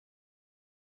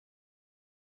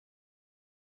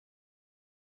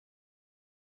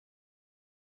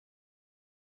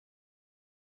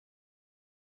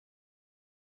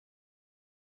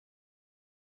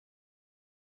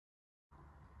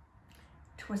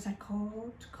'Twas a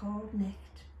cold, cold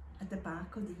night at the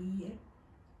back of the year.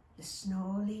 The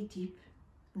snow lay deep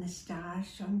and the stars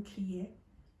shone clear,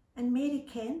 and Mary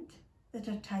kent that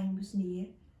her time was near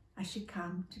as she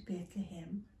came to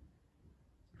Bethlehem.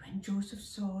 When Joseph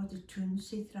saw the tunes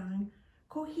sae thrang,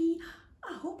 quo he,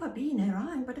 I hope I be nae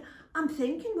wrong, but I'm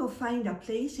thinking we'll find a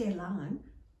place ere lang.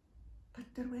 But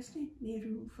there wasn't nae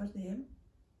room for them.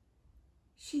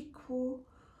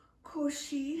 Quo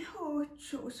she, oh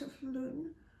Joseph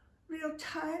Loon, real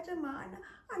tired a man,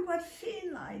 and what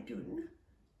fain lie doon.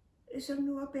 Is there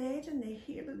no a bed in the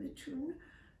heel of the tune,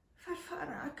 for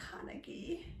far I canna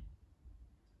gie.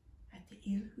 At the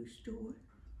alehouse door,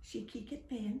 she kicked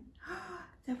ben.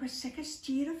 There was sic a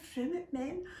steer of frim at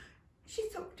men. She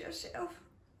thought to herself,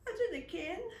 I dinna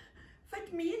ken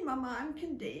what me and my man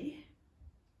can do.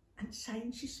 And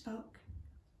syne she spoke,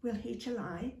 we'll hae to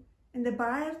lie in the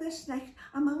byre this night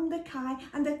among the kye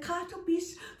and the cattle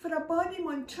beasts, for a body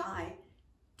mun try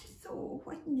to thaw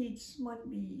what needs mun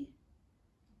be.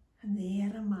 And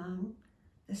there among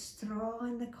the straw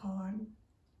and the corn,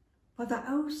 for the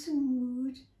house and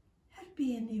mood, her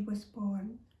bairnie was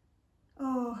born.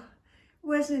 Oh,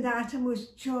 wasn't that a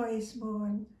most joyous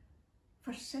morn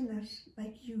for sinners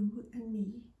like you and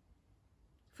me?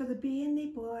 For the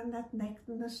bairnie born that night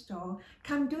in the stall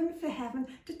came down for heaven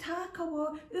to take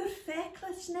awa our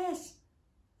fecklessness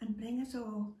and bring us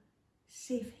all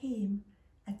safe home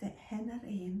at the hinner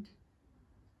end.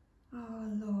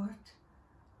 Oh Lord,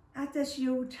 at this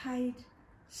Yuletide,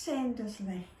 send us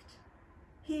licht.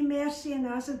 Hae mercy on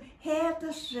us and heard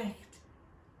us recht,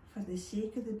 for the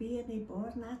sake of the bairnie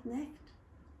born that night.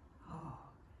 Oh,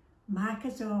 make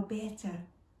us all better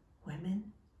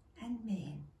women.